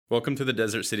Welcome to the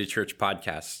Desert City Church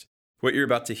podcast. What you're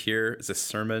about to hear is a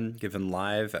sermon given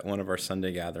live at one of our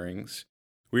Sunday gatherings.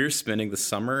 We are spending the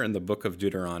summer in the book of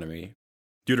Deuteronomy.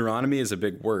 Deuteronomy is a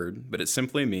big word, but it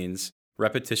simply means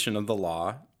repetition of the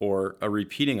law or a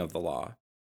repeating of the law.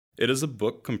 It is a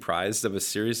book comprised of a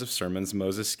series of sermons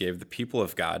Moses gave the people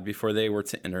of God before they were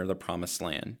to enter the promised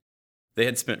land. They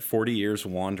had spent 40 years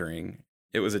wandering.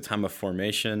 It was a time of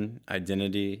formation,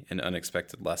 identity, and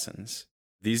unexpected lessons.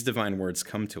 These divine words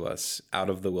come to us out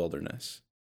of the wilderness.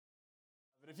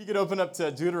 But if you could open up to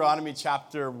Deuteronomy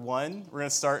chapter 1, we're going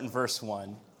to start in verse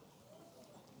 1.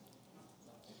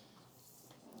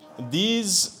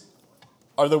 These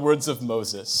are the words of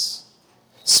Moses,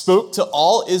 spoke to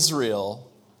all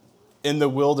Israel in the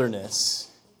wilderness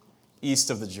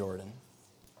east of the Jordan.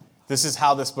 This is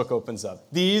how this book opens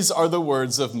up. These are the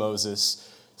words of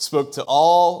Moses, spoke to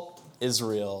all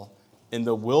Israel in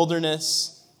the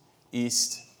wilderness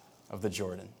east of the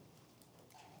Jordan.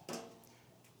 We're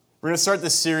going to start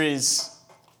this series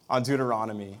on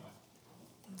Deuteronomy,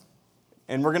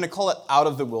 and we're going to call it Out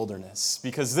of the Wilderness,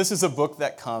 because this is a book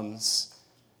that comes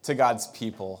to God's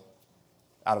people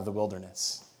out of the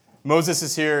wilderness. Moses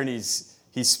is here, and he's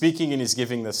speaking, and he's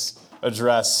giving this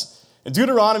address. And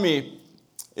Deuteronomy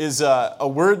is a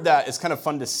word that is kind of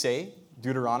fun to say,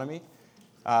 Deuteronomy.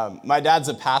 My dad's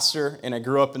a pastor, and I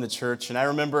grew up in the church. And I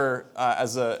remember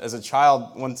as a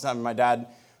child, one time my dad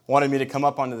wanted me to come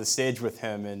up onto the stage with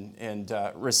him and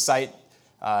recite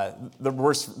the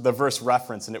verse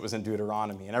reference, and it was in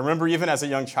Deuteronomy. And I remember even as a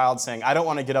young child saying, I don't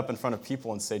want to get up in front of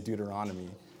people and say Deuteronomy.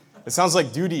 It sounds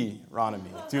like Deuteronomy,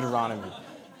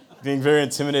 being very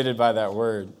intimidated by that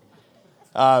word.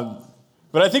 But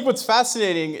I think what's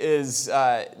fascinating is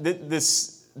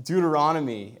this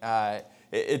Deuteronomy.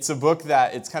 It's a book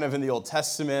that it's kind of in the Old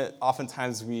Testament.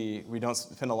 Oftentimes we don't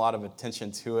spend a lot of attention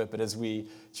to it, but as we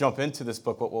jump into this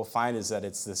book, what we'll find is that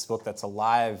it's this book that's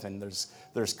alive, and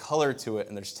there's color to it,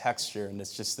 and there's texture, and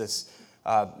it's just this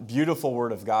beautiful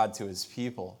word of God to his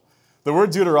people. The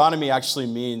word Deuteronomy actually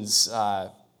means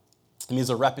a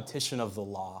repetition of the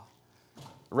law.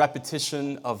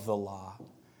 Repetition of the law.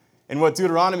 And what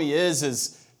Deuteronomy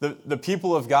is the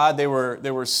people of God, they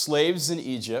were slaves in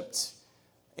Egypt,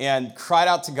 and cried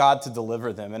out to God to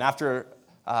deliver them. And after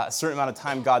a certain amount of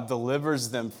time, God delivers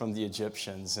them from the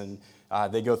Egyptians. And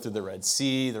they go through the Red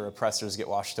Sea, their oppressors get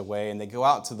washed away, and they go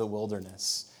out to the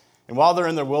wilderness. And while they're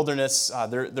in the wilderness,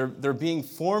 they're being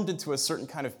formed into a certain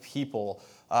kind of people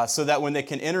so that when they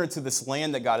can enter into this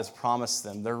land that God has promised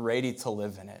them, they're ready to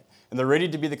live in it. And they're ready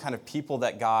to be the kind of people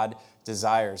that God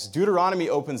desires. Deuteronomy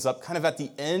opens up kind of at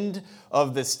the end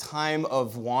of this time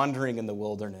of wandering in the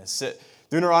wilderness.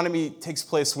 Deuteronomy takes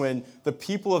place when the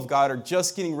people of God are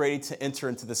just getting ready to enter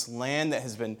into this land that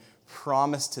has been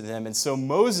promised to them. And so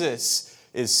Moses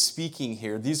is speaking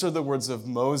here. These are the words of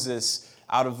Moses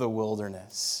out of the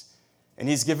wilderness. And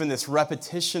he's given this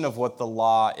repetition of what the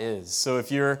law is. So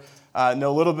if you know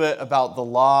a little bit about the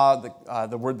law,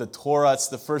 the word the Torah, it's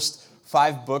the first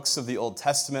 5 books of the Old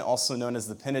Testament, also known as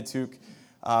the Pentateuch.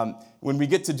 When we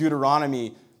get to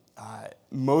Deuteronomy,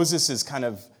 Moses is kind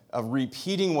of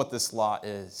repeating what this law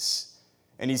is.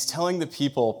 And he's telling the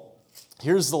people,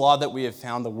 here's the law that we have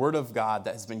found, the word of God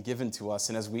that has been given to us.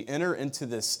 And as we enter into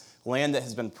this land that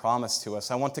has been promised to us,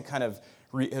 I want to kind of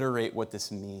reiterate what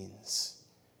this means.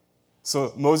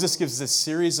 So Moses gives this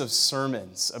series of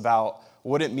sermons about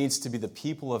what it means to be the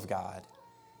people of God.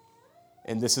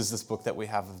 And this is this book that we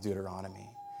have of Deuteronomy.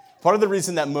 Part of the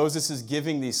reason that Moses is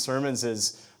giving these sermons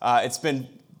is it's been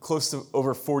close to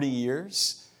over 40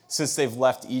 years since they've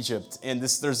left Egypt. And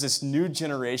there's this new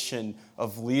generation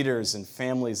of leaders and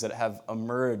families that have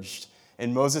emerged.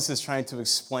 And Moses is trying to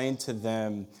explain to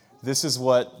them, this is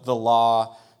what the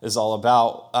law is all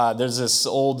about. There's this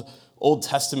Old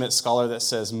Testament scholar that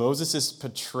says, Moses is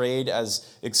portrayed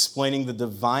as explaining the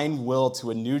divine will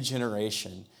to a new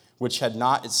generation, which had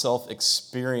not itself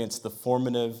experienced the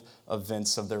formative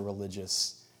events of their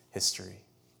religious history.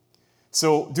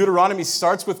 So Deuteronomy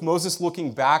starts with Moses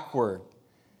looking backward.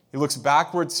 He looks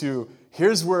backward to,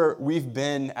 here's where we've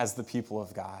been as the people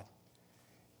of God.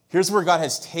 Here's where God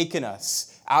has taken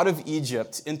us out of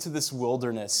Egypt into this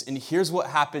wilderness, and here's what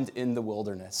happened in the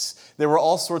wilderness. There were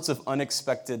all sorts of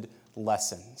unexpected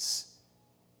lessons.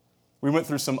 We went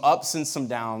through some ups and some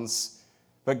downs,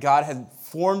 but God had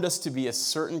formed us to be a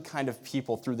certain kind of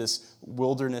people through this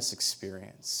wilderness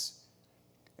experience.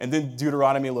 And then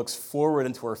Deuteronomy looks forward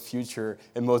into our future,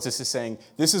 and Moses is saying,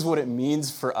 this is what it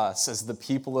means for us as the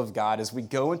people of God. As we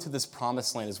go into this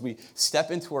promised land, as we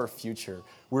step into our future,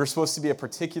 we're supposed to be a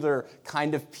particular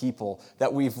kind of people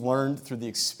that we've learned through the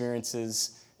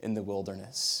experiences in the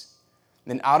wilderness.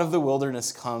 And out of the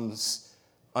wilderness comes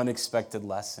unexpected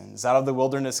lessons. Out of the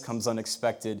wilderness comes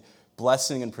unexpected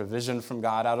blessing and provision from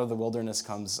God. Out of the wilderness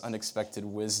comes unexpected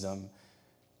wisdom.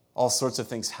 All sorts of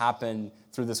things happen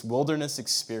through this wilderness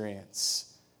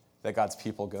experience that God's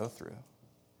people go through.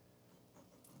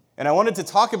 And I wanted to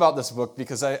talk about this book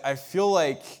because I feel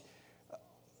like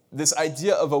this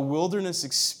idea of a wilderness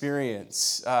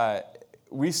experience,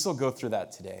 we still go through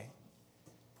that today.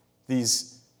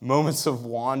 These moments of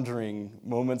wandering,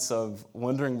 moments of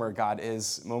wondering where God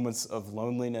is, moments of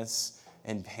loneliness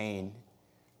and pain.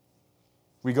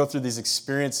 We go through these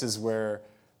experiences where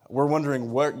we're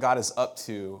wondering what God is up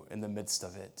to in the midst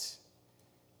of it.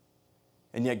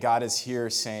 And yet God is here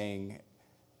saying,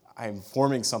 I'm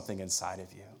forming something inside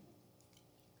of you.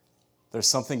 There's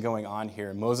something going on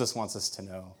here. Moses wants us to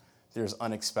know there's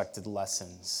unexpected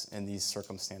lessons in these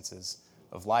circumstances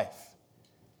of life.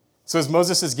 So as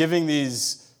Moses is giving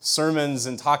these sermons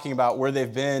and talking about where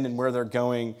they've been and where they're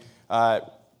going,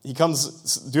 he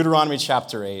comes, Deuteronomy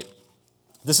chapter 8.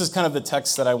 This is kind of the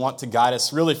text that I want to guide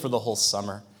us really for the whole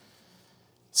summer.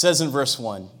 It says in verse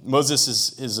 1,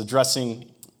 Moses is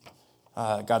addressing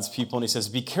God's people, and he says,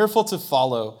 "Be careful to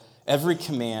follow every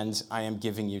command I am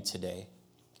giving you today,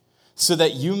 so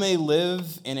that you may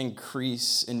live and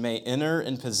increase and may enter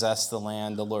and possess the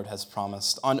land the Lord has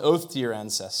promised, on oath to your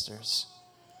ancestors.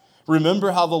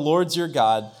 Remember how the Lord your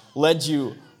God led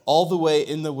you all the way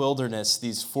in the wilderness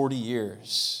these 40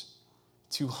 years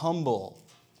to humble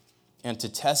and to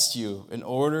test you in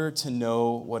order to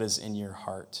know what is in your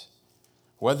heart,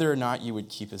 whether or not you would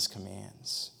keep his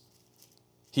commands.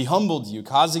 He humbled you,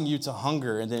 causing you to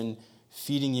hunger and then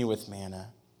feeding you with manna,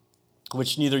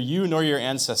 which neither you nor your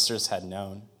ancestors had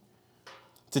known,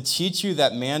 to teach you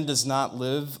that man does not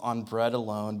live on bread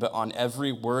alone, but on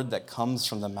every word that comes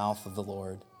from the mouth of the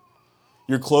Lord.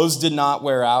 Your clothes did not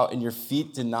wear out, and your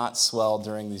feet did not swell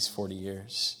during these 40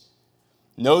 years.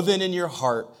 Know then in your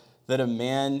heart that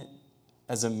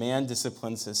as a man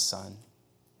disciplines his son,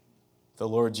 the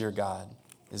Lord your God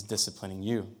is disciplining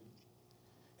you."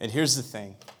 And here's the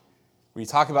thing. When you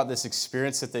talk about this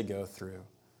experience that they go through,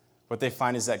 what they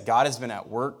find is that God has been at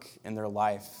work in their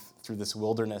life through this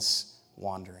wilderness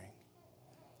wandering.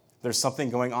 There's something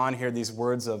going on here, these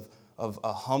words of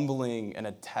a humbling and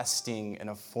a testing and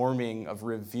a forming, of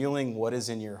revealing what is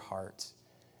in your heart.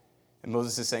 And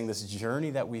Moses is saying this journey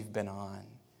that we've been on,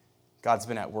 God's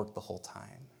been at work the whole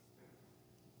time.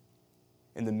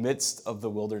 In the midst of the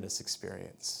wilderness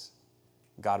experience,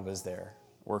 God was there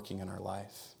working in our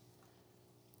life.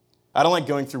 I don't like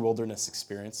going through wilderness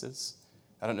experiences.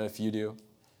 I don't know if you do.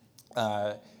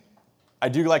 I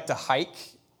do like to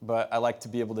hike, but I like to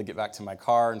be able to get back to my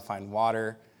car and find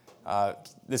water.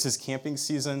 This is camping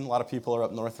season. A lot of people are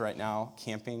up north right now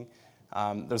camping.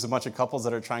 There's a bunch of couples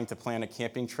that are trying to plan a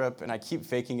camping trip, and I keep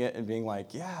faking it and being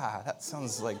like, yeah, that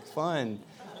sounds like fun.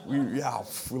 We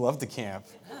love to camp.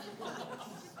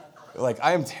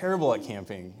 I am terrible at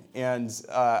camping, and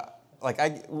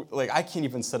I can't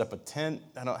even set up a tent.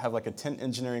 I don't have a tent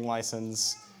engineering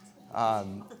license.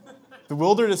 The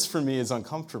wilderness for me is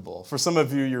uncomfortable. For some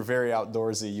of you, you're very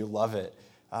outdoorsy. You love it.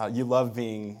 You love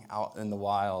being out in the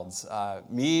wilds.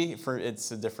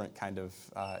 It's a different kind of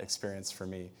experience for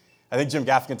me. I think Jim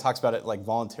Gaffigan talks about it like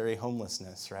voluntary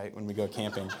homelessness, right, when we go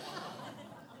camping.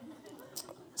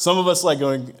 Some of us like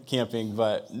going camping,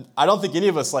 but I don't think any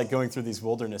of us like going through these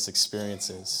wilderness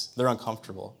experiences. They're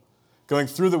uncomfortable. Going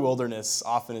through the wilderness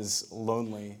often is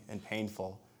lonely and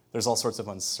painful. There's all sorts of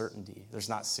uncertainty. There's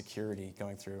not security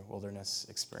going through wilderness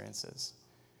experiences.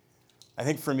 I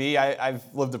think for me, I've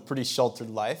lived a pretty sheltered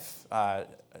life. I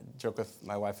joke with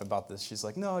my wife about this. She's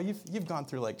like, no, you've gone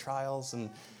through trials,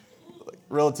 and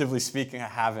relatively speaking, I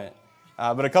haven't.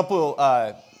 But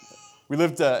we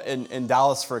lived in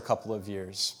Dallas for a couple of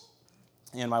years.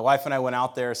 And my wife and I went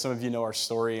out there. Some of you know our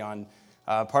story on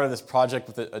part of this project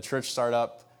with a church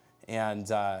startup. And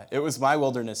it was my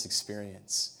wilderness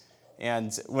experience.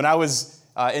 And when I was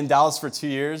in Dallas for 2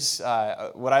 years,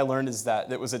 what I learned is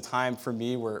that it was a time for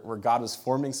me where God was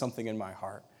forming something in my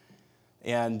heart.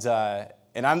 And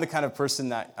I'm the kind of person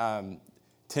that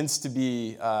tends to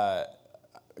be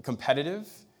competitive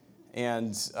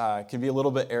and can be a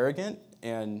little bit arrogant.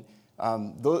 And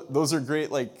those are great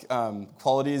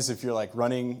qualities if you're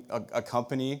running a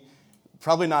company.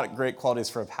 Probably not great qualities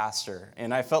for a pastor.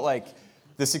 And I felt like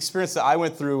this experience that I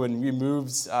went through when we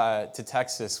moved to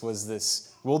Texas was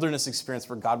this wilderness experience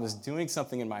where God was doing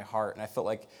something in my heart. And I felt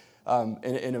like,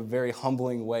 in a very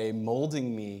humbling way,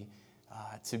 molding me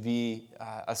to be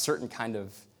a certain kind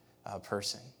of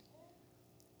person.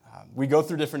 We go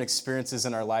through different experiences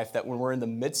in our life that when we're in the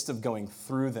midst of going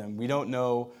through them, we don't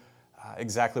know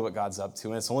exactly what God's up to.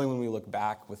 And it's only when we look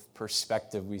back with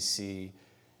perspective we see,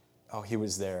 oh, he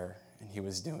was there and he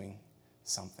was doing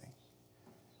something.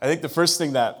 I think the first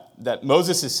thing that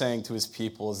Moses is saying to his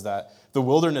people is that the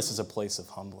wilderness is a place of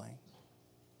humbling.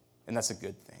 And that's a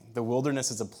good thing. The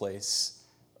wilderness is a place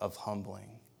of humbling.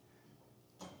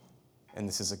 And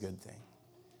this is a good thing.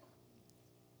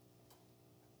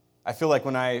 I feel like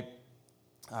when I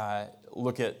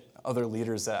look at other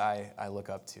leaders that I look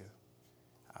up to,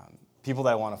 people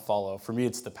that I want to follow, for me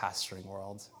it's the pastoring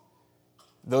world.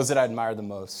 Those that I admire the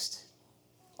most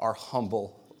are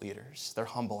humble leaders. They're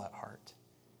humble at heart.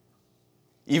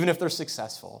 Even if they're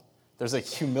successful, there's a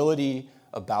humility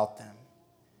about them.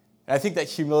 And I think that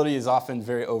humility is often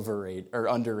very overrated or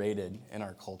underrated in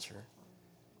our culture.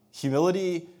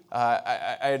 Humility,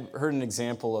 I had heard an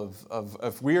example of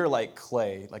if we are like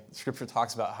clay, like Scripture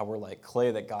talks about how we're like clay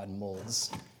that God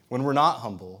molds. When we're not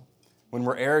humble, when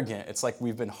we're arrogant, it's like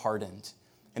we've been hardened.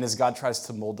 And as God tries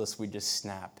to mold us, we just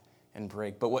snap and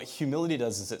break. But what humility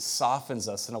does is it softens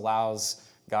us and allows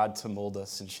God to mold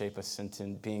us and shape us into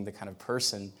being the kind of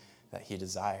person that he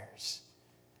desires.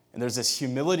 And there's this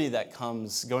humility that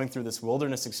comes going through this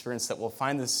wilderness experience that we'll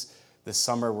find this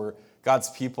summer where God's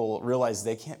people realize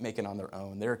they can't make it on their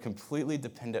own. They're completely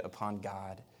dependent upon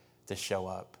God to show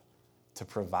up, to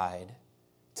provide,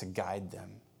 to guide them.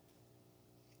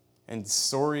 And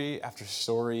story after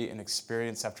story and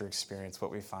experience after experience, what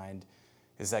we find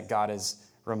is that God is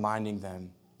reminding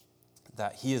them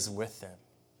that he is with them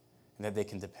and that they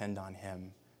can depend on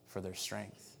him for their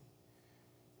strength.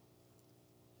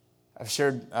 I've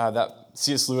shared that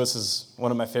C.S. Lewis is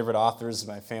one of my favorite authors.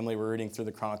 My family, we're reading through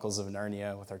the Chronicles of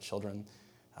Narnia with our children.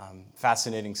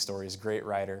 Fascinating stories, great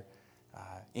writer,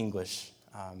 English.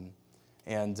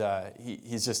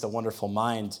 He's just a wonderful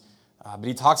mind. But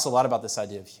he talks a lot about this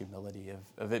idea of humility,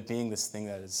 of it being this thing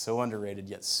that is so underrated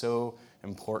yet so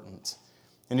important.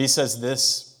 And he says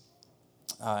this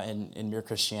in Mere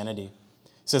Christianity.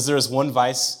 He says, there is one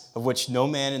vice of which no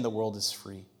man in the world is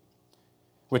free,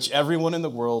 which everyone in the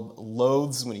world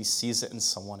loathes when he sees it in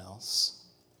someone else,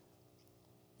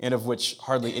 and of which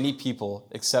hardly any people,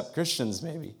 except Christians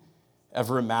maybe,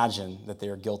 ever imagine that they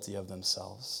are guilty of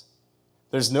themselves.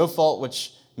 There's no fault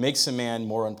which makes a man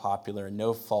more unpopular, and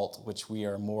no fault which we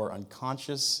are more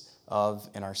unconscious of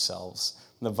in ourselves.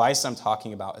 And the vice I'm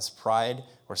talking about is pride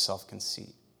or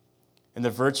self-conceit. And the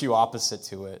virtue opposite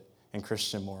to it in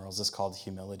Christian morals is called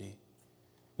humility.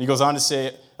 And he goes on to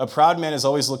say, a proud man is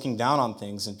always looking down on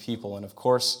things and people, and of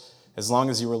course, as long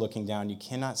as you are looking down, you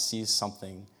cannot see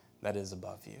something that is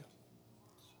above you.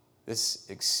 This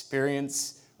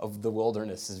experience of the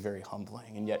wilderness is very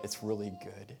humbling, and yet it's really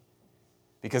good.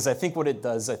 Because I think what it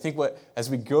does, as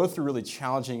we go through really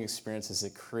challenging experiences,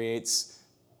 it creates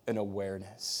an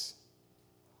awareness.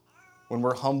 When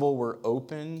we're humble, we're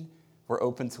open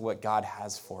to what God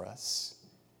has for us.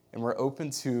 And we're open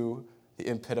to the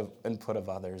input of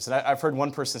others. And I've heard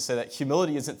one person say that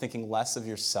humility isn't thinking less of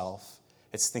yourself,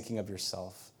 it's thinking of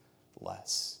yourself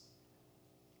less.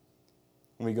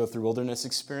 When we go through wilderness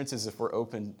experiences, if we're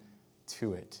open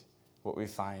to it, what we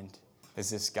find is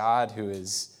this God who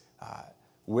is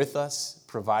with us,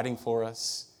 providing for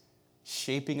us,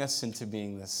 shaping us into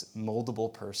being this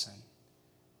moldable person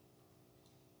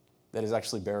that is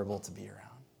actually bearable to be around.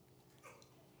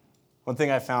 One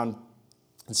thing I found,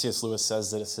 and C.S. Lewis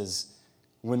says this, is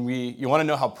you want to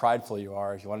know how prideful you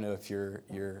are, if you want to know if you're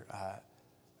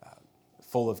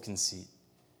full of conceit,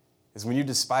 is when you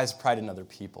despise pride in other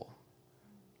people.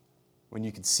 When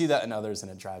you can see that in others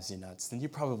and it drives you nuts, then you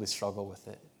probably struggle with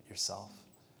it yourself.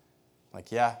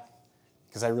 Like, yeah,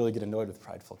 because I really get annoyed with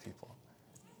prideful people.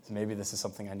 So maybe this is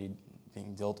something I need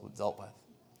being dealt with.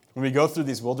 When we go through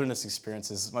these wilderness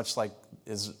experiences, much like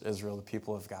Israel, the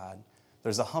people of God,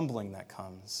 there's a humbling that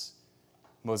comes.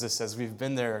 Moses says we've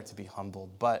been there to be humbled,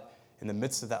 but in the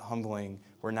midst of that humbling,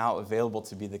 we're now available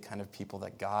to be the kind of people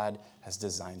that God has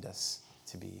designed us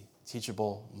to be,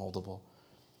 teachable, moldable.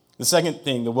 The second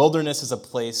thing, the wilderness is a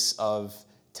place of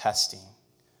testing,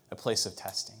 a place of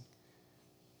testing.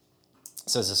 It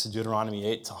says this in Deuteronomy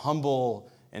 8, to humble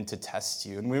and to test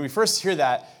you. And when we first hear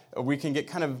that, we can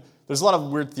get there's a lot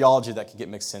of weird theology that can get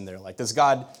mixed in there. Like, does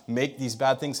God make these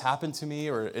bad things happen to me?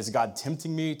 Or is God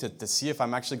tempting me to see if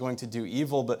I'm actually going to do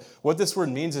evil? But what this word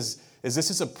means is this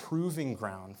is a proving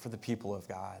ground for the people of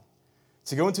God.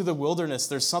 To go into the wilderness,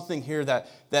 there's something here that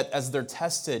as they're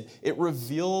tested, it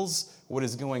reveals what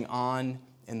is going on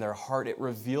in their heart. It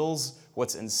reveals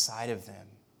what's inside of them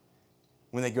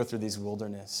when they go through these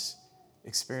wilderness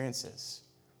experiences.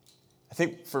 I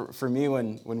think for me,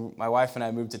 when my wife and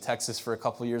I moved to Texas for a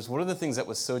couple of years, one of the things that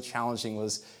was so challenging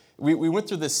was we went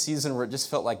through this season where it just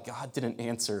felt like God didn't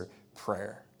answer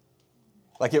prayer.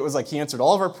 Like it was like he answered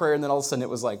all of our prayer, and then all of a sudden it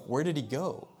was like, where did he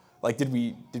go? Like, did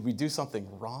we do something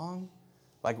wrong?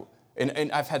 Like,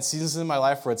 and I've had seasons in my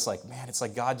life where it's like, man, it's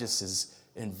like God just is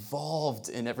involved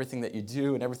in everything that you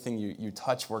do, and everything you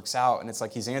touch works out, and it's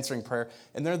like he's answering prayer.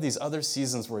 And there are these other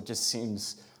seasons where it just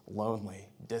seems lonely,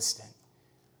 distant.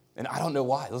 And I don't know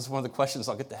why. Those are one of the questions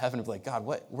I'll get to heaven of like, God,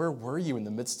 where were you in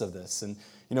the midst of this? And,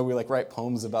 we like write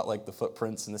poems about like the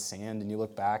footprints in the sand, and you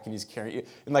look back and he's carrying you.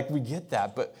 And like, we get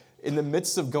that. But in the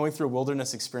midst of going through a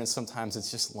wilderness experience, sometimes it's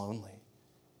just lonely.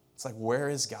 It's like, where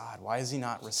is God? Why is he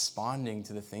not responding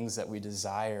to the things that we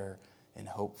desire and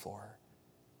hope for?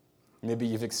 Maybe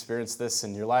you've experienced this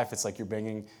in your life. It's like you're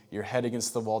banging your head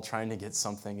against the wall trying to get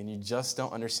something, and you just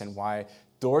don't understand why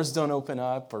doors don't open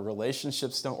up, or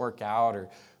relationships don't work out, or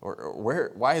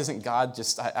why isn't God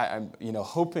just, I'm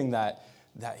hoping that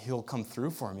he'll come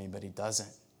through for me, but he doesn't.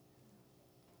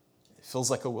 It feels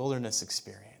like a wilderness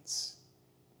experience,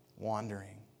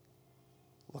 wandering,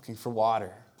 looking for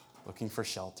water, looking for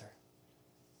shelter.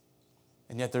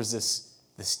 And yet there's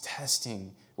this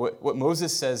testing. What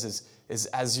Moses says is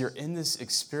as you're in this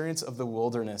experience of the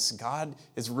wilderness, God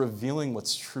is revealing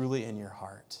what's truly in your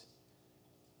heart.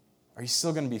 Are you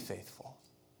still going to be faithful?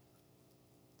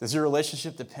 Does your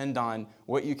relationship depend on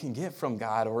what you can get from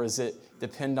God, or does it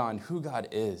depend on who God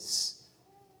is?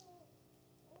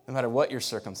 No matter what your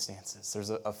circumstances, there's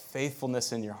a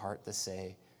faithfulness in your heart to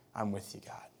say, I'm with you,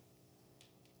 God.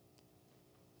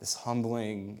 This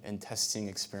humbling and testing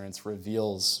experience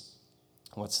reveals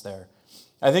what's there.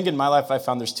 I think in my life I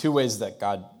found there's two ways that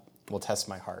God will test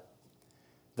my heart.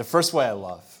 The first way I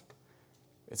love.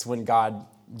 It's when God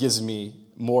gives me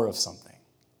more of something.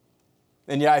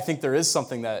 And yeah, I think there is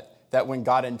something that when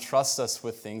God entrusts us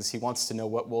with things, he wants to know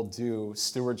what we'll do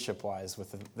stewardship-wise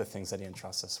with the things that he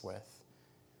entrusts us with.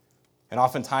 And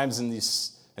oftentimes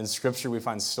in Scripture, we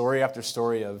find story after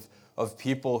story of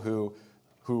people who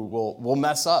will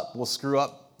mess up, will screw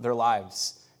up their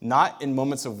lives, not in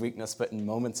moments of weakness, but in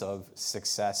moments of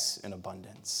success and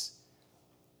abundance.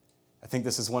 I think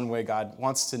this is one way God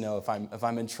wants to know, if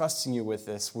I'm entrusting you with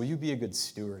this, will you be a good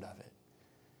steward of it?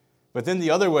 But then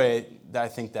the other way that I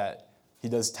think that he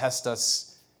does test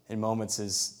us in moments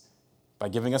is by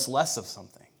giving us less of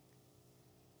something.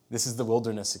 This is the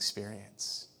wilderness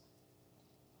experience.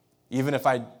 Even if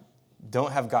I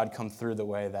don't have God come through the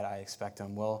way that I expect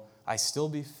him, will I still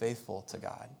be faithful to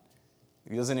God?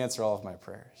 He doesn't answer all of my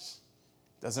prayers.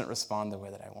 Doesn't respond the way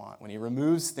that I want. When he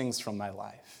removes things from my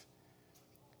life.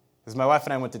 Because my wife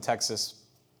and I went to Texas.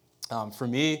 For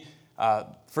me,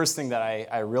 first thing that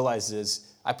I realized is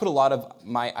I put a lot of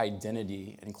my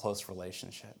identity in close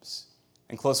relationships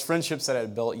and close friendships that I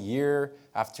had built year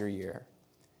after year.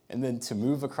 And then to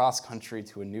move across country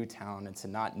to a new town and to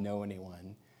not know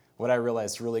anyone, what I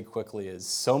realized really quickly is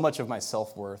so much of my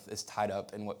self-worth is tied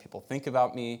up in what people think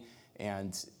about me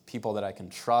and people that I can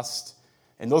trust.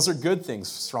 And those are good things,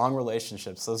 strong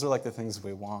relationships. Those are like the things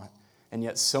we want. And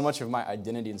yet so much of my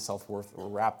identity and self-worth were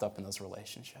wrapped up in those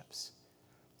relationships.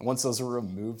 And once those were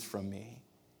removed from me,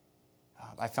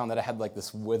 I found that I had like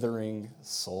this withering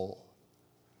soul.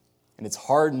 And it's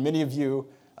hard. Many of you,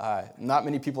 not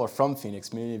many people are from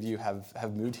Phoenix. Many of you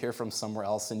have moved here from somewhere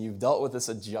else, and you've dealt with this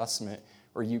adjustment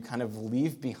where you kind of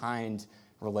leave behind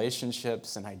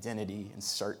relationships and identity and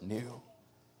start new.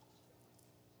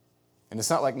 And it's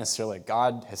not like necessarily like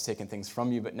God has taken things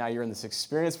from you, but now you're in this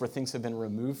experience where things have been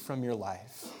removed from your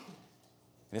life.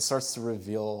 And it starts to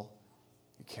reveal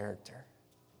your character.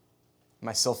 Am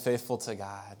I still faithful to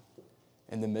God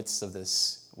in the midst of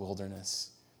this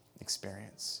wilderness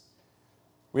experience?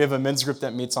 We have a men's group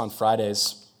that meets on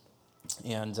Fridays,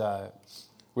 and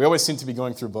we always seem to be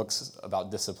going through books about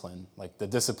discipline, like The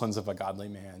Disciplines of a Godly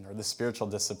Man or The Spiritual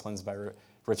Disciplines by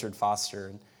Richard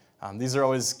Foster. And these are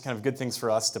always kind of good things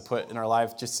for us to put in our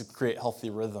life just to create healthy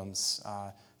rhythms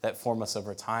that form us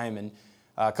over time. And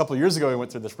a couple of years ago, we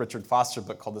went through this Richard Foster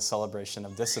book called The Celebration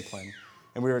of Discipline.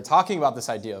 And we were talking about this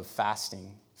idea of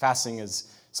fasting. Fasting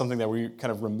is something that we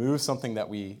kind of remove something that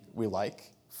we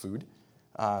like, food,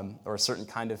 or a certain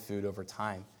kind of food over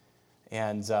time.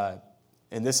 And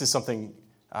this is something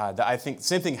that I think,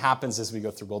 same thing happens as we go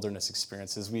through wilderness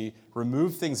experiences. We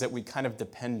remove things that we kind of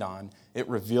depend on. It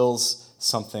reveals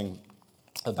something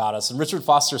about us. And Richard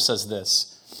Foster says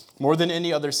this: more than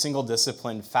any other single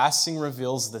discipline, fasting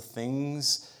reveals the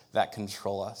things that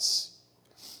control us.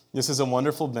 This is a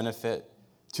wonderful benefit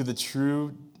to the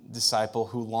true disciple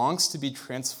who longs to be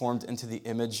transformed into the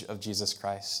image of Jesus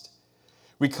Christ.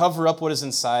 We cover up what is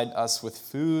inside us with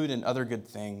food and other good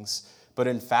things, but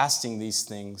in fasting, these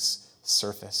things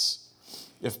surface.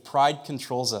 If pride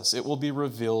controls us, it will be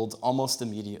revealed almost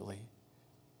immediately.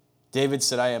 David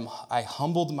said, I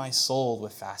humbled my soul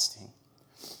with fasting.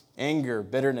 Anger,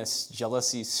 bitterness,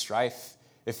 jealousy, strife,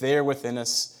 if they are within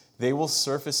us, they will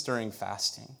surface during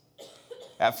fasting.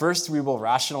 At first, we will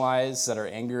rationalize that our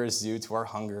anger is due to our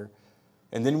hunger,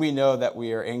 and then we know that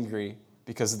we are angry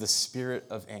because of the spirit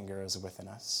of anger is within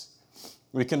us.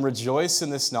 We can rejoice in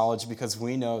this knowledge because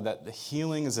we know that the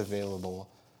healing is available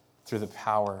through the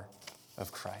power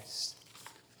of Christ.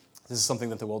 This is something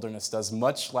that the wilderness does,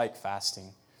 much like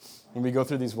fasting. When we go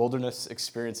through these wilderness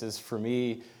experiences, for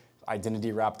me,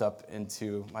 identity wrapped up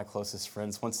into my closest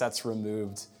friends. Once that's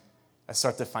removed, I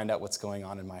start to find out what's going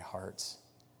on in my heart,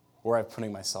 where I'm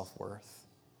putting my self-worth.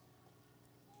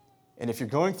 And if you're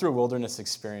going through a wilderness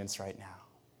experience right now,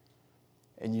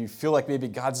 and you feel like maybe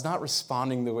God's not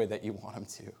responding the way that you want him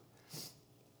to,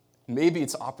 maybe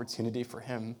it's opportunity for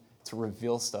him to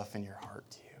reveal stuff in your heart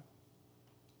to you.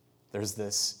 There's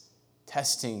this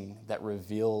testing that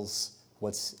reveals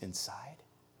what's inside.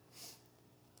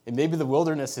 And maybe the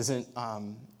wilderness isn't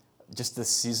just this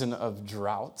season of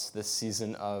drought, this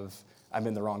season of I'm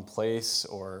in the wrong place,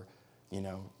 or,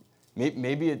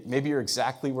 maybe you're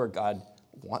exactly where God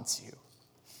wants you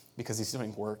because he's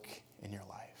doing work in your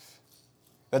life.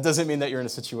 That doesn't mean that you're in a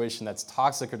situation that's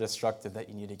toxic or destructive that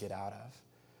you need to get out of,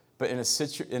 but in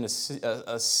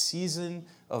a season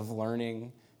of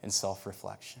learning and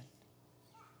self-reflection.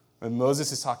 When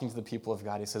Moses is talking to the people of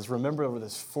God, he says, remember over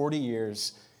this 40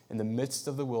 years in the midst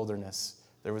of the wilderness,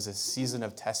 there was a season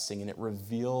of testing, and it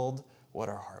revealed what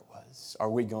our heart was. Are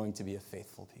we going to be a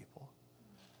faithful people?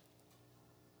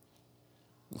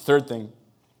 The third thing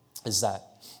is that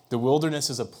the wilderness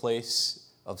is a place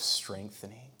of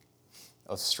strengthening.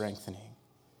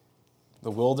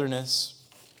 The wilderness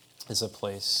is a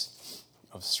place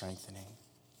of strengthening.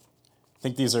 I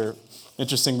think these are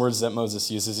interesting words that Moses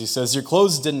uses. He says, your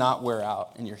clothes did not wear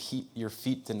out, and your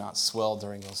feet did not swell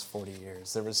during those 40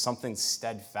 years. There was something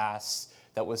steadfast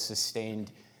that was sustained,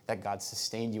 that God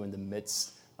sustained you in the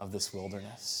midst of this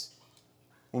wilderness.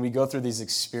 When we go through these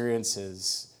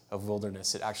experiences of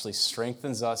wilderness, it actually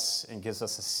strengthens us and gives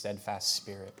us a steadfast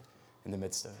spirit in the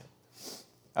midst of it.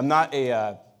 I'm not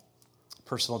a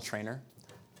personal trainer.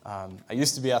 I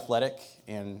used to be athletic,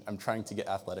 and I'm trying to get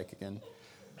athletic again.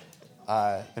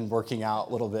 Been working out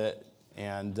a little bit,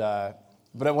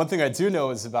 but one thing I do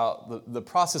know is about the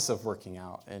process of working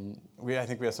out. And I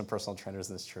think we have some personal trainers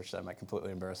in this church that I might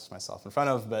completely embarrass myself in front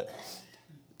of. But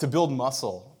to build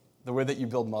muscle, the way that you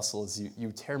build muscle is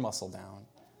you tear muscle down.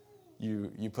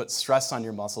 You put stress on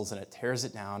your muscles, and it tears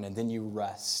it down, and then you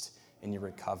rest and you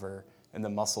recover, and the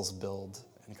muscles build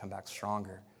and come back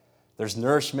stronger. There's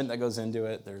nourishment that goes into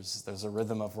it. There's a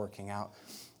rhythm of working out.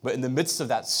 But in the midst of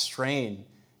that strain,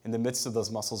 in the midst of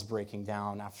those muscles breaking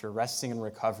down, after resting and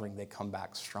recovering, they come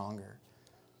back stronger.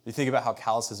 You think about how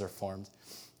calluses are formed.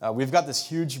 We've got this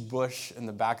huge bush in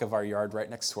the back of our yard right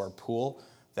next to our pool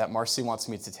that Marcy wants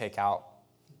me to take out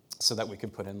so that we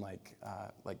could put in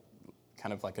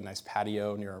kind of like a nice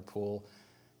patio near our pool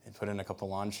and put in a couple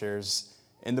lawn chairs.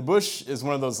 And the bush is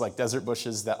one of those desert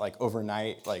bushes that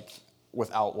overnight,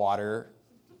 without water,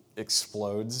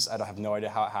 explodes. I have no idea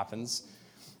how it happens.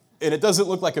 And it doesn't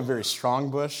look like a very strong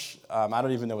bush. I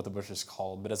don't even know what the bush is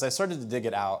called. But as I started to dig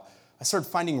it out, I started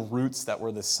finding roots that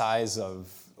were the size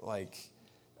of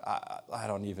I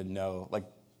don't even know,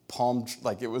 palm.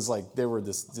 It was they were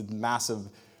this massive.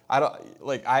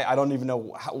 I don't even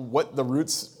know what the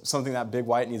roots. Something that big,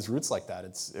 why it needs roots like that.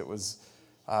 It was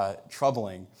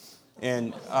troubling,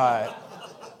 and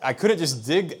I couldn't just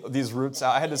dig these roots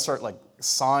out. I had to start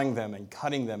sawing them and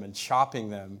cutting them and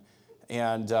chopping them,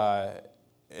 and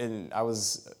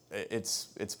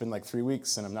it's been 3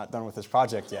 weeks, and I'm not done with this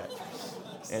project yet.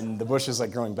 And the bush is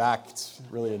growing back. It's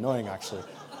really annoying, actually.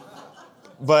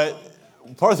 But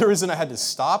part of the reason I had to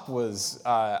stop was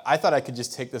I thought I could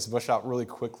just take this bush out really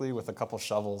quickly with a couple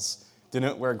shovels.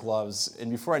 Didn't wear gloves.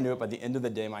 And before I knew it, by the end of the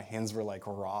day, my hands were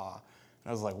raw. And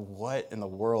I was like, what in the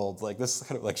world? This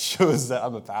kind of shows that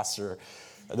I'm a pastor.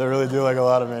 I don't really do a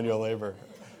lot of manual labor.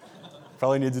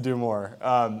 Probably need to do more.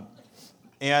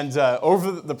 And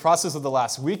over the process of the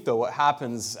last week, though, what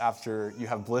happens after you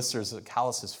have blisters, the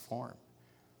calluses form.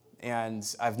 And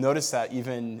I've noticed that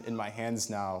even in my hands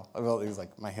now,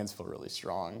 my hands feel really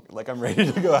strong. I'm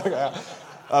ready to go.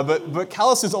 But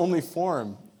calluses only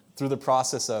form through the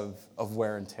process of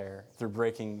wear and tear, through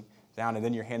breaking down, and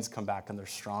then your hands come back and they're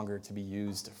stronger to be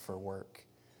used for work.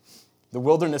 The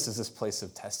wilderness is this place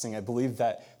of testing. I believe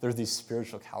that there are these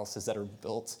spiritual calluses that are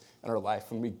built in our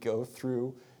life when we go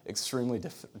through extremely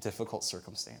difficult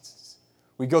circumstances.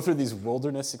 We go through these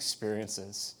wilderness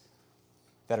experiences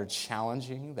that are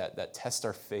challenging, that test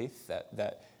our faith,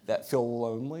 that feel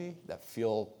lonely, that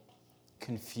feel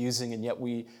confusing, and yet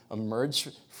we emerge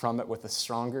from it with a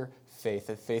stronger faith,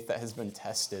 a faith that has been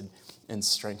tested and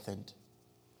strengthened.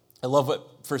 I love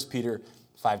what 1 Peter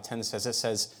 5:10 says. It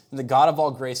says, "And the God of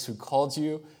all grace who called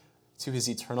you to his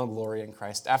eternal glory in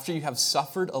Christ, after you have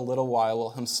suffered a little while,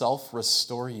 will himself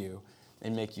restore you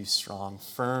and make you strong,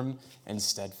 firm, and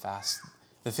steadfast."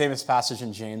 The famous passage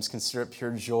in James, "Consider it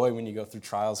pure joy when you go through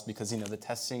trials, because the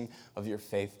testing of your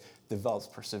faith develops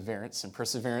perseverance, and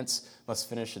perseverance must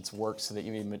finish its work so that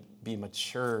you may be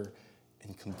mature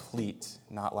and complete,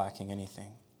 not lacking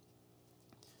anything."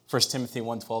 1 Timothy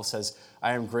 1:12 says,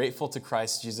 "I am grateful to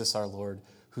Christ Jesus our Lord,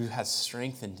 who has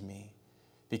strengthened me,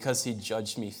 because he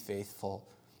judged me faithful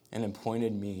and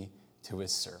appointed me to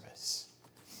his service."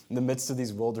 In the midst of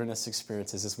these wilderness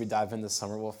experiences, as we dive into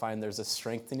summer, we'll find there's a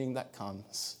strengthening that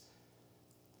comes.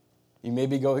 You may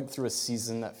be going through a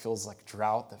season that feels like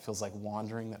drought, that feels like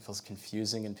wandering, that feels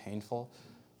confusing and painful,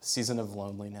 a season of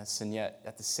loneliness, and yet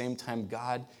at the same time,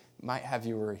 God might have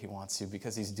you where he wants you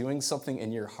because he's doing something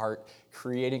in your heart,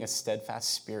 creating a steadfast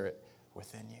spirit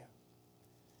within you.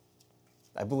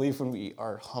 I believe when we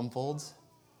are humbled,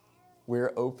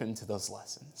 we're open to those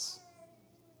lessons.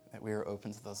 That we are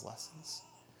open to those lessons.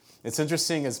 It's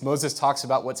interesting as Moses talks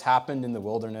about what's happened in the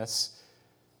wilderness.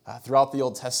 Throughout the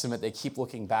Old Testament, they keep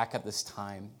looking back at this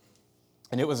time.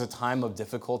 And it was a time of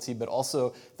difficulty, but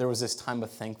also there was this time of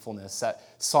thankfulness. That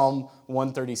Psalm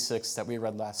 136 that we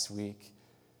read last week,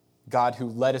 God who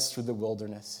led us through the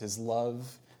wilderness, his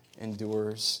love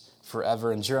endures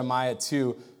forever. In Jeremiah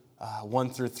 2,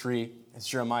 1 through 3, as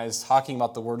Jeremiah is talking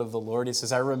about the word of the Lord, he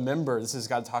says, "I remember," this is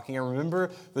God talking, "I remember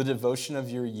the devotion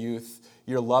of your youth,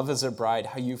 your love as a bride,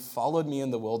 how you followed me in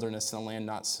the wilderness in a land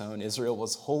not sown. Israel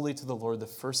was holy to the Lord, the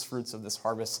first fruits of this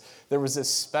harvest." There was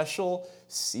this special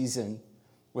season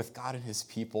with God and his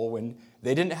people when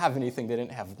they didn't have anything, they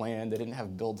didn't have land, they didn't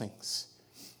have buildings,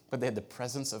 but they had the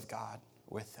presence of God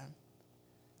with them.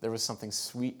 There was something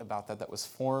sweet about that was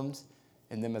formed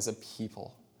in them as a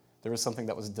people. There was something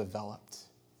that was developed.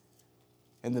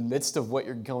 In the midst of what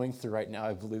you're going through right now,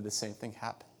 I believe the same thing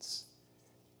happens.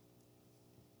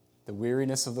 The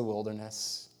weariness of the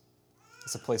wilderness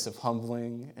is a place of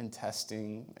humbling and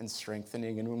testing and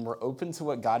strengthening. And when we're open to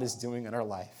what God is doing in our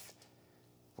life,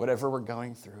 whatever we're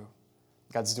going through,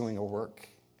 God's doing a work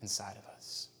inside of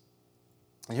us.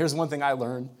 And here's one thing I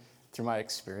learned through my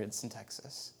experience in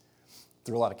Texas,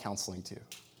 through a lot of counseling too.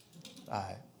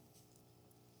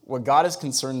 What God is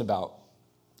concerned about,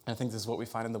 and I think this is what we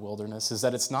find in the wilderness, is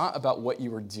that it's not about what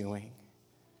you are doing.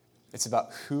 It's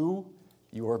about who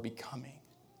you are becoming.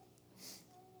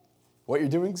 What you're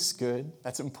doing is good,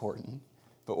 that's important,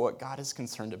 but what God is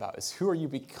concerned about is who are you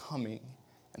becoming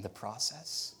in the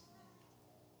process.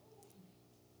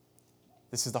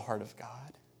 This is the heart of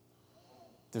God,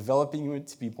 developing you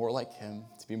to be more like him,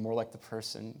 to be more like the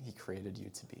person he created you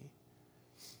to be.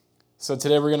 So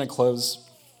today we're going to close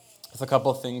with a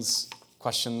couple of things,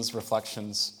 questions,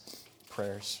 reflections,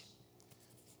 prayers.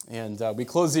 And we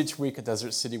close each week at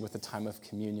Desert City with a time of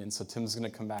communion. So Tim's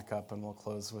going to come back up and we'll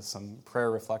close with some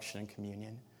prayer, reflection, and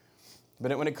communion.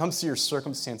 But when it comes to your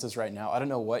circumstances right now, I don't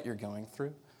know what you're going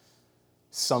through.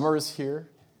 Summer is here.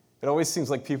 It always seems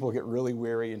like people get really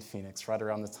weary in Phoenix right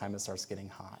around the time it starts getting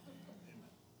hot.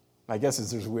 My guess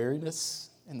is there's weariness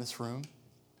in this room.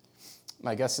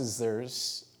 My guess is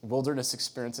there's wilderness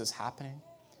experiences happening.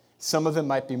 Some of them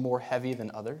might be more heavy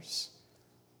than others.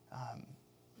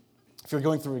 If you're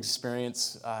going through an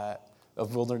experience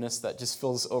of wilderness that just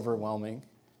feels overwhelming,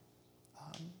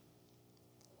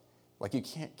 like you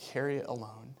can't carry it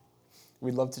alone,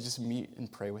 we'd love to just meet and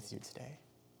pray with you today.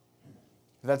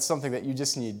 If that's something that you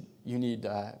just need, you need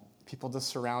people to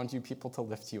surround you, people to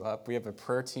lift you up. We have a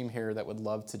prayer team here that would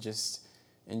love to just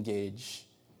engage,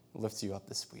 lift you up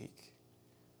this week.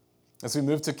 As we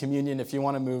move to communion, if you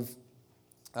want to move,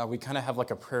 we kind of have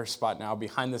like a prayer spot now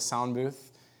behind the sound booth.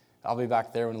 I'll be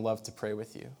back there and would love to pray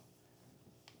with you.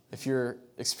 If your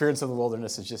experience of the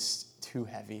wilderness is just too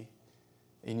heavy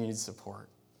and you need support,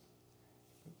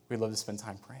 we'd love to spend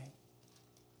time praying.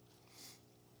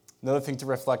 Another thing to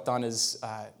reflect on is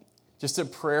just a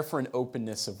prayer for an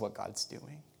openness of what God's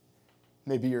doing.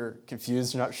 Maybe you're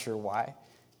confused, you're not sure why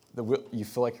you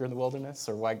feel like you're in the wilderness,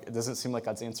 or why it doesn't seem like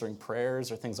God's answering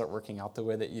prayers, or things aren't working out the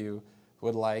way that you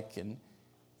would like. And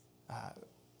I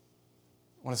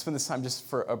want to spend this time just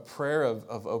for a prayer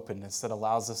of openness that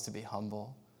allows us to be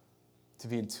humble, to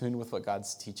be in tune with what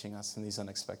God's teaching us in these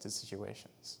unexpected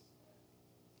situations.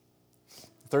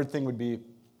 The third thing would be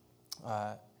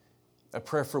a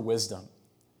prayer for wisdom.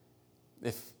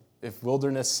 If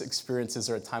wilderness experiences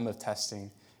are a time of testing,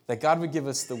 that God would give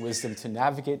us the wisdom to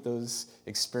navigate those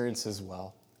experiences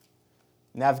well.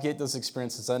 Navigate those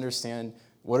experiences, understand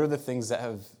what are the things that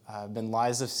have been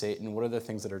lies of Satan, what are the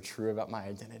things that are true about my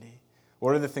identity,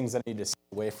 what are the things that I need to stay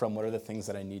away from, what are the things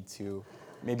that I need to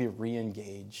maybe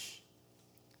re-engage.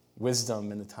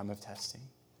 Wisdom in the time of testing.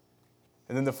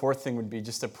 And then the fourth thing would be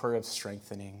just a prayer of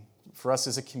strengthening for us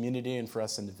as a community and for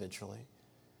us individually.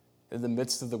 In the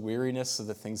midst of the weariness of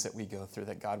the things that we go through,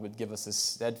 that God would give us a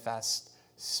steadfast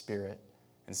spirit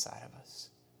inside of us.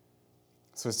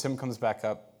 So as Tim comes back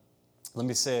up, let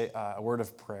me say a word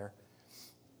of prayer.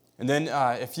 And then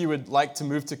if you would like to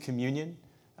move to communion,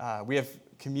 we have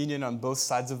communion on both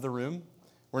sides of the room.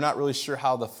 We're not really sure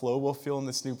how the flow will feel in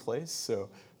this new place, so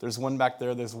there's one back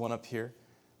there, there's one up here.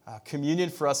 Communion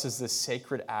for us is this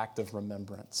sacred act of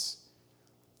remembrance.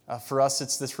 For us,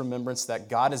 it's this remembrance that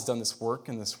God has done this work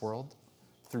in this world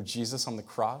through Jesus on the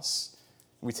cross.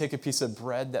 We take a piece of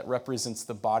bread that represents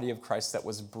the body of Christ that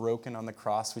was broken on the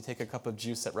cross. We take a cup of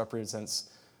juice that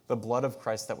represents the blood of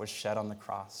Christ that was shed on the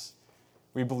cross.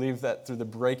 We believe that through the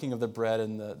breaking of the bread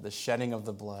and the shedding of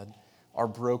the blood, our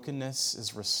brokenness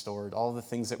is restored. All the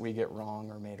things that we get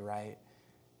wrong are made right,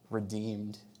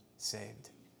 redeemed, saved.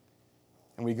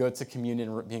 And we go to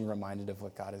communion being reminded of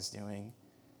what God is doing.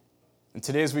 And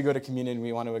today as we go to communion,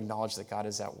 we want to acknowledge that God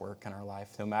is at work in our life,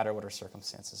 no matter what our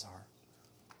circumstances are.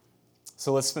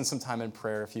 So let's spend some time in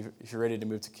prayer. If you're ready to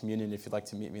move to communion, if you'd like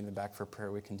to meet me in the back for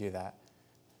prayer, we can do that.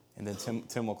 And then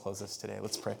Tim will close us today.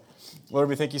 Let's pray. Lord,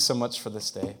 we thank you so much for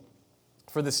this day,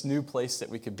 for this new place that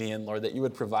we could be in, Lord, that you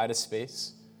would provide a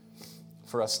space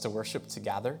for us to worship, to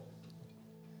gather.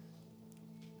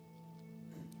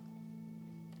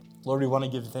 Lord, we want to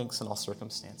give thanks in all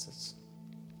circumstances.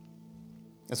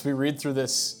 As we read through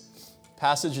this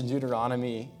passage in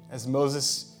Deuteronomy, as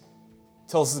Moses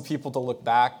tells the people to look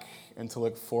back and to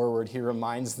look forward, he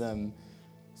reminds them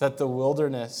that the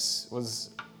wilderness was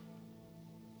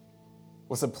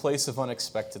a place of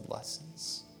unexpected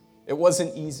lessons. It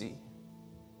wasn't easy.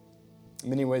 In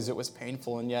many ways, it was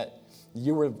painful, and yet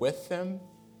you were with them,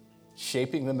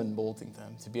 shaping them and molding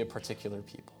them to be a particular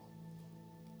people.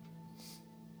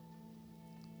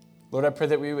 Lord, I pray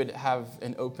that we would have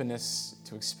an openness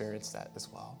to experience that as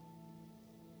well.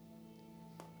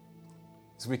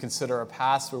 As we consider our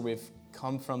past, where we've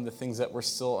come from, the things that we're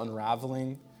still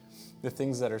unraveling, the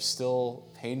things that are still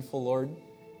painful, Lord,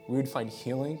 we would find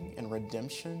healing and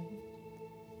redemption.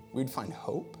 We'd find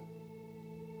hope.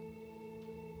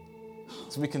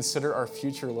 As we consider our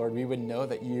future, Lord, we would know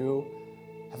that you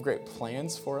have great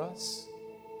plans for us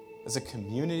as a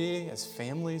community, as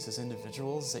families, as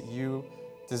individuals, that you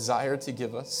desire to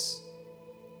give us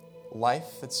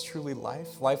life that's truly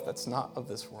life that's not of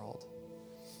this world,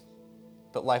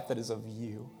 but life that is of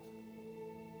you.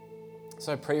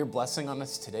 So I pray your blessing on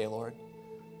us today, Lord,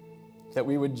 that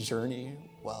we would journey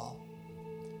well,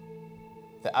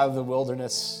 that out of the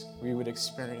wilderness we would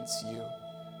experience you.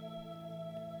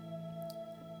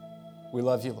 We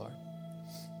love you, Lord.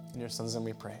 In your son's name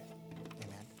we pray.